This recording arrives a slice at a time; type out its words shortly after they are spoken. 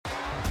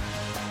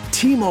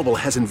T-Mobile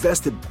has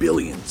invested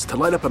billions to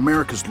light up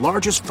America's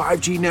largest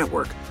 5G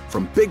network,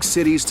 from big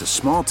cities to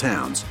small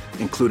towns,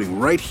 including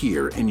right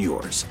here in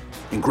yours.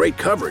 And great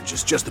coverage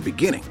is just the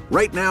beginning.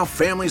 Right now,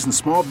 families and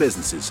small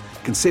businesses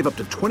can save up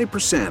to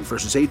 20%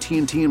 versus AT&T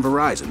and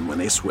Verizon when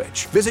they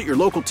switch. Visit your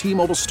local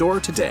T-Mobile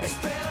store today.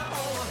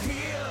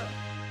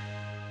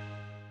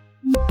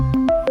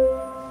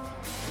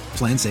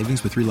 Plan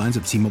savings with 3 lines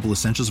of T-Mobile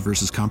Essentials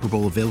versus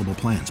comparable available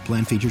plans.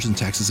 Plan features and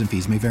taxes and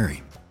fees may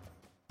vary.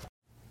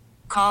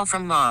 Call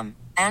from mom.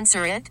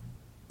 Answer it.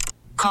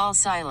 Call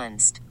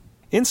silenced.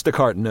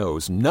 Instacart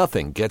knows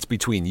nothing gets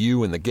between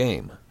you and the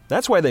game.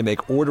 That's why they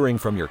make ordering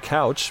from your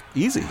couch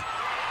easy.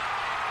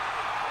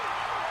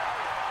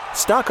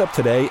 Stock up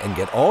today and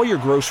get all your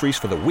groceries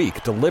for the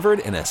week delivered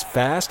in as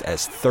fast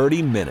as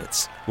 30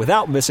 minutes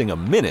without missing a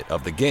minute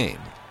of the game.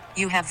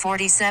 You have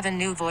 47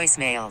 new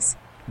voicemails.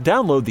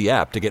 Download the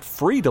app to get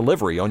free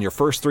delivery on your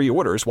first 3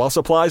 orders while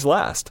supplies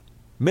last.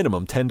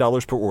 Minimum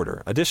 $10 per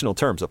order. Additional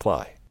terms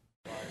apply.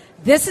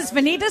 This is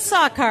Vanita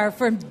Sakar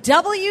from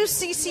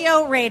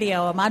WCCO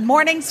Radio. I'm on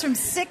mornings from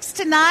 6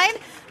 to 9.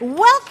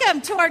 Welcome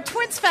to our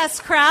Twins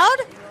Fest crowd.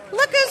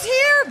 Look who's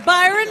here,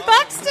 Byron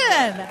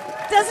Buxton.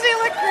 Doesn't he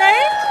look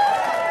great?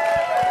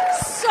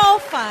 So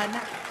fun.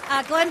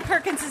 Glenn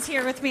Perkins is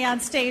here with me on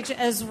stage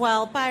as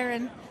well.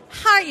 Byron,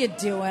 how you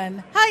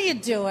doing?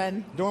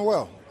 Doing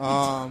well.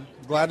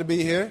 Glad to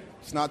be here.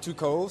 It's not too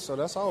cold, so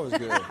that's always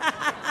good.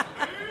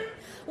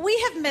 We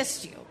have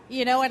missed you,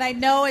 and I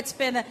know it's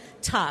been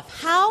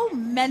tough. How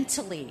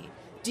mentally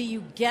do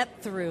you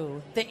get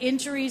through the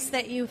injuries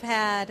that you've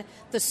had,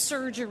 the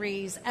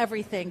surgeries,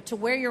 everything, to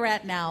where you're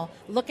at now,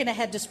 looking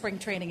ahead to spring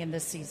training in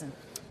this season?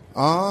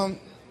 For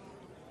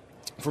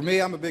me,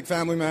 I'm a big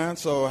family man,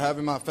 so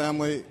having my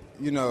family,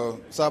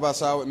 side by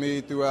side with me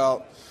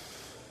throughout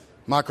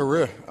my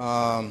career,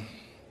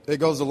 it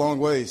goes a long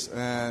ways.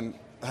 And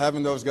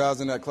having those guys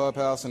in that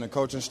clubhouse and the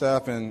coaching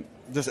staff and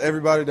just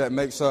everybody that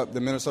makes up the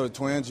Minnesota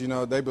Twins,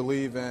 they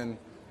believe in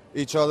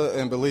each other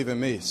and believe in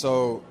me.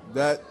 So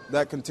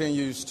that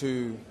continues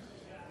to,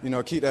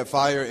 keep that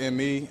fire in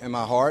me and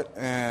my heart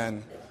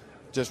and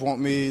just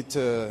want me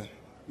to,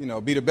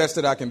 be the best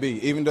that I can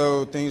be. Even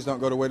though things don't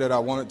go the way that I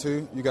want it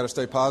to, you got to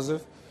stay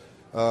positive.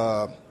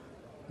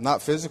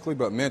 Not physically,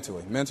 but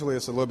mentally. Mentally,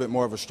 it's a little bit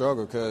more of a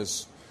struggle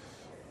because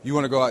you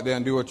want to go out there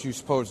and do what you're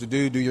supposed to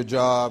do your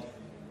job,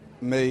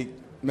 make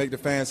the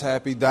fans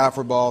happy, dive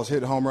for balls,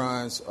 hit home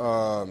runs,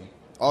 all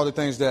the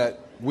things that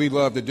we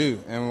love to do.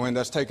 And when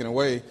that's taken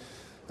away,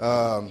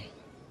 I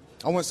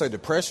wouldn't say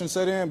depression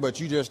set in, but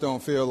you just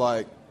don't feel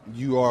like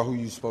you are who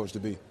you're supposed to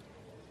be.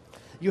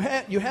 You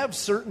have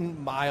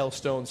certain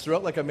milestones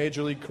throughout like a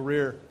major league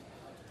career,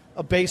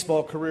 a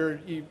baseball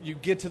career. You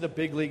get to the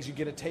big leagues, you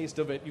get a taste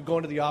of it. You go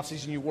into the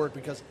offseason, you work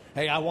because,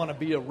 hey, I want to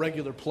be a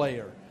regular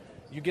player.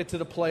 You get to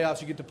the playoffs,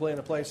 you get to play in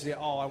the playoffs, you say,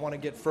 I want to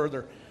get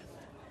further.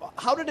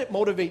 How did it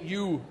motivate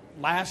you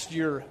last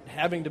year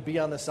having to be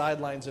on the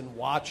sidelines and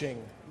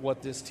watching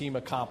what this team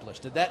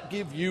accomplished? Did that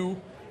give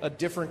you a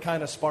different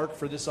kind of spark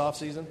for this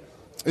offseason?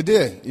 It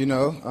did,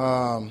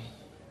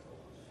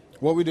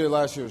 What we did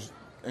last year was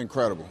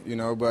incredible,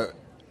 but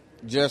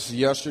just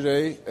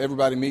yesterday,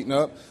 everybody meeting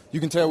up, you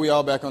can tell we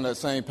all back on that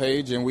same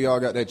page and we all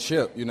got that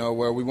chip,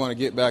 where we want to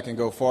get back and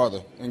go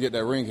farther and get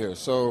that ring here.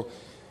 So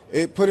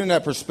it put in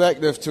that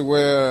perspective to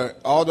where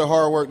all the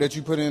hard work that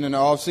you put in the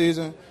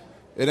offseason,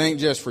 it ain't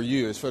just for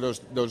you. It's for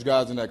those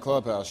guys in that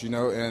clubhouse,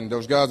 and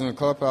those guys in the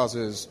clubhouse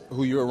is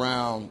who you're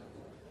around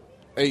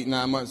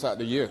 8-9 months out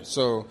the year.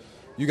 So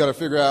you got to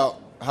figure out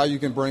how you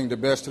can bring the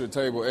best to the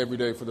table every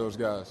day for those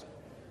guys.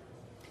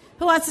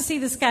 Who wants to see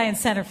this guy in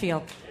center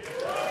field?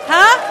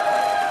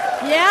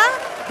 Huh? Yeah?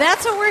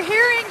 That's what we're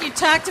hearing. You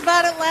talked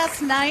about it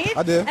last night.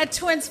 I did. At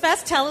Twins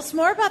Fest. Tell us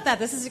more about that.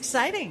 This is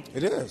exciting.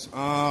 It is.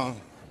 Yeah,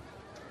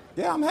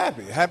 I'm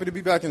happy. Happy to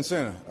be back in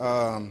center.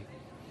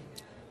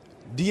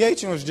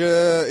 DHing was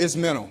just, it's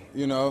mental,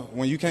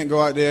 When you can't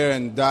go out there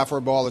and dive for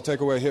a ball or take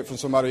away a hit from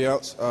somebody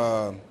else,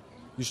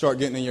 you start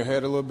getting in your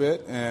head a little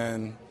bit,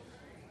 and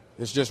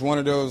it's just one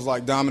of those,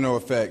 like, domino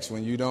effects.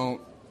 When you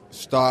don't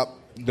stop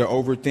the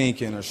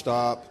overthinking or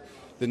stop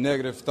the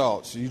negative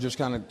thoughts, you just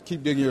kind of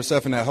keep digging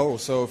yourself in that hole.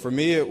 So for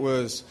me, it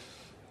was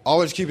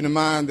always keeping in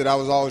mind that I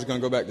was always going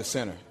to go back to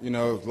center.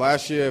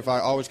 Last year, if I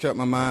always kept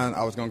my mind,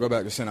 I was going to go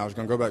back to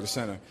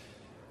center.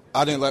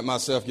 I didn't let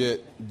myself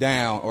get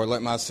down or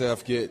let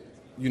myself get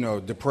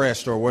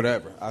depressed or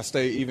whatever. I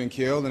stayed even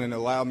keeled, and it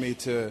allowed me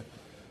to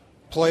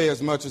play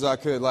as much as I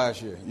could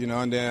last year,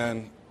 and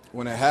then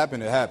when it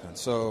happened, it happened.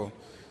 So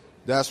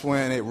that's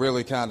when it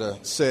really kind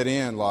of set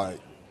in, like,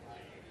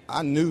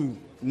 I knew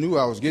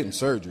I was getting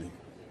surgery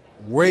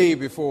way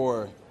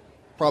before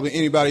probably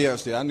anybody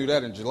else did. I knew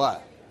that in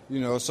July,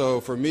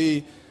 So for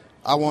me,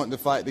 I wanted to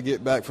fight to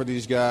get back for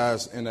these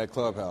guys in that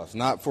clubhouse,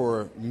 not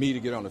for me to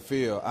get on the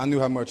field. I knew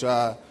how much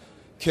I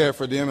care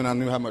for them, and I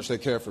knew how much they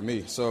care for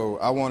me. So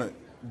I wanted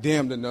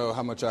them to know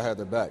how much I had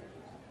their back.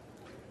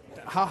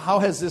 How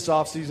has this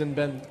offseason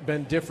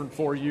been different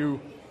for you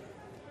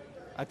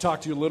I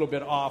talked to you a little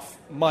bit off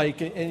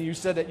mic, and you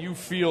said that you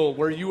feel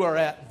where you are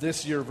at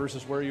this year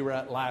versus where you were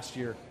at last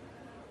year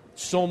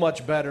so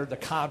much better, the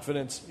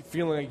confidence,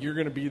 feeling like you're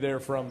going to be there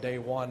from day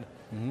one.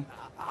 Mm-hmm.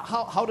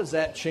 How does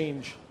that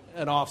change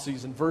an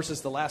offseason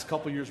versus the last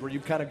couple of years where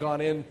you've kind of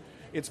gone in,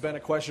 it's been a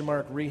question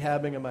mark,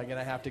 rehabbing, am I going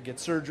to have to get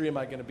surgery, am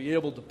I going to be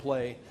able to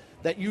play,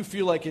 that you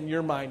feel like in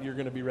your mind you're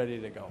going to be ready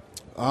to go?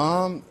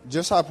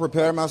 Just how I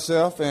prepared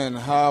myself and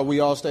how we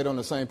all stayed on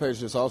the same page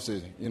this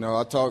offseason. You know,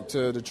 I talked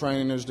to the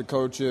trainers, the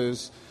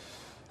coaches,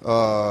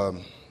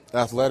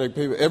 athletic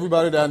people,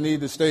 everybody that I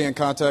need to stay in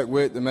contact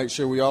with to make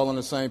sure we all on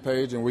the same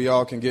page and we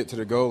all can get to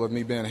the goal of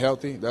me being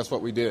healthy. That's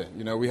what we did.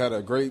 You know, we had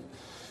a great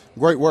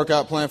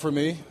workout plan for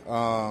me,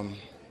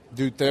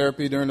 do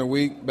therapy during the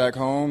week back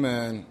home,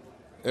 and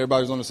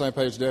everybody's on the same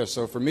page there.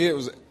 So for me, it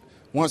was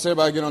once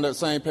everybody get on that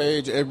same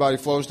page, everybody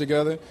flows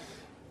together,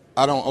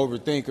 I don't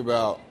overthink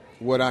about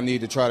what I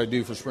need to try to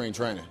do for spring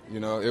training. You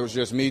know, it was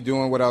just me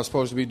doing what I was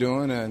supposed to be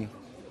doing, and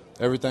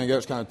everything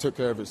else kind of took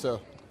care of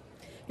itself.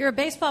 You're a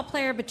baseball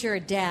player, but you're a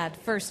dad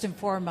first and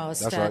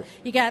foremost. That's right.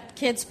 You got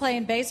kids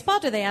playing baseball.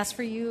 Do they ask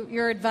for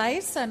your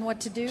advice on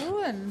what to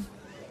do? And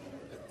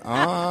he's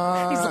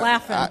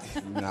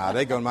laughing. Nah,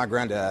 they go to my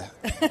granddad.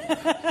 They're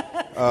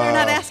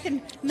not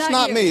asking. It's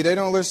not me. They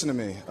don't listen to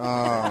me.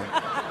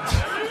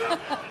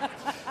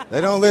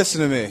 They don't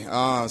listen to me,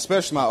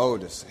 especially my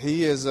oldest. He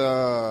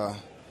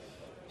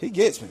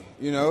gets me.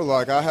 You know,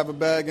 like I have a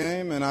bad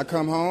game and I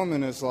come home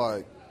and it's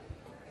like,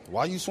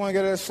 why you swing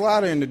at that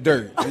slider in the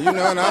dirt? And, you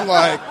know, and I'm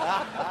like,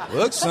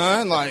 look,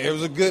 son, like it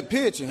was a good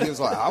pitch. And he was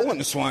like, I wouldn't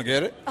have swung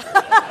at it.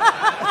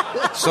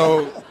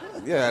 So,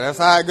 yeah, that's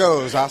how it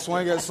goes. I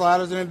swing at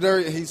sliders in the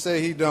dirt. He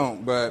say he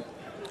don't, but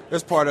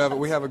it's part of it.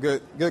 We have a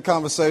good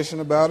conversation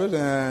about it,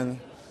 and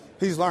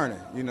he's learning.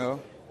 You know,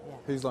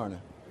 he's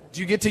learning.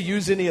 Do you get to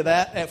use any of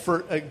that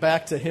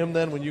back to him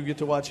then when you get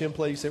to watch him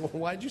play? You say, well,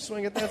 why'd you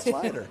swing at that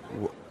slider?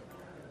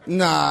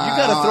 Nah. You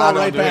got to throw it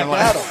right back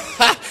at him.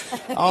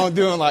 I don't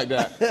do it like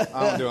that.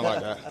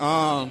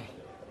 I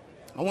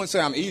wouldn't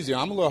say I'm easier.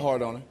 I'm a little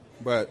hard on him,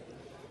 but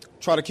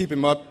try to keep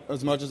him up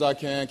as much as I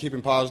can, keep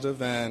him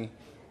positive, and,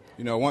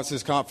 you know, once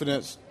his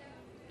confidence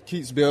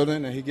keeps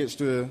building and he gets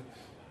to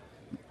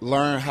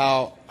learn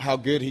how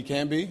good he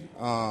can be,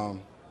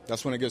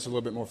 that's when it gets a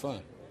little bit more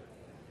fun.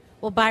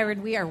 Well,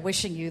 Byron, we are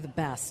wishing you the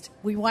best.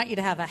 We want you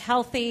to have a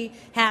healthy,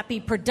 happy,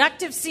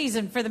 productive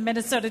season for the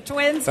Minnesota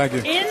Twins. Thank you.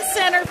 In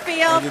center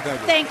field. Thank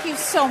you. Thank you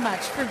so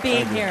much for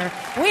being here.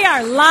 We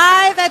are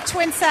live at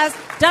Twins Fest,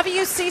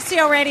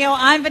 WCCO Radio.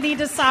 I'm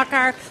Vanita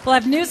Sakar. We'll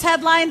have news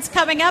headlines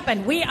coming up,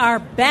 and we are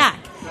back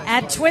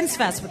at Twins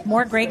Fest with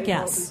more great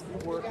guests.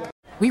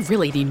 We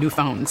really need new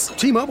phones.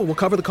 T-Mobile will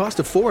cover the cost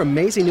of 4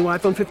 amazing new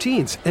iPhone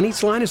 15s, and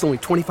each line is only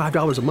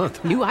 $25 a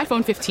month. New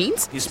iPhone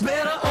 15s? It's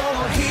better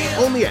over here.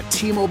 Only at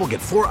T-Mobile, get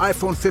 4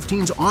 iPhone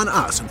 15s on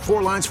us and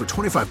 4 lines for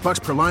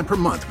 $25 per line per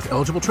month with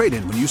eligible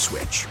trade-in when you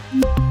switch.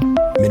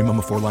 Minimum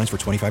of 4 lines for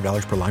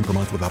 $25 per line per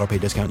month with autopay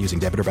discount using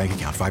debit or bank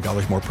account.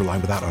 $5 more per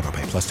line without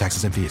autopay, plus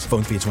taxes and fees.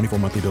 Phone fee at 24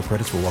 monthly bill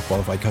credits for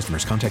well-qualified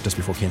customers. Contact us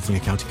before canceling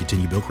account to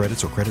continue bill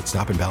credits or credit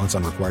stop and balance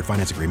on required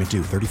finance agreement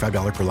due.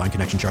 $35 per line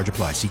connection charge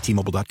applies. See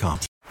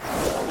T-Mobile.com.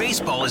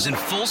 Baseball is in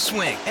full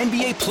swing.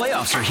 NBA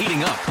playoffs are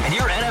heating up, and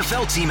your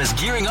NFL team is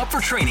gearing up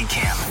for training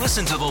camp.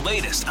 Listen to the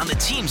latest on the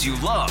teams you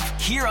love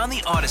here on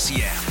the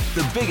Odyssey app.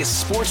 The biggest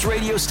sports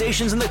radio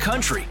stations in the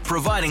country,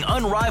 providing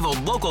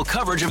unrivaled local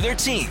coverage of their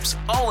teams,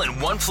 all in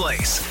one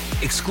place.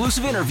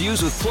 Exclusive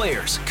interviews with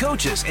players,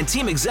 coaches, and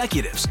team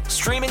executives,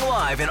 streaming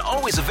live and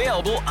always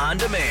available on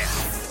demand.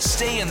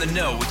 Stay in the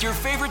know with your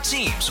favorite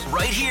teams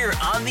right here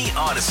on the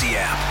Odyssey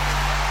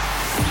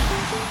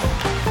app.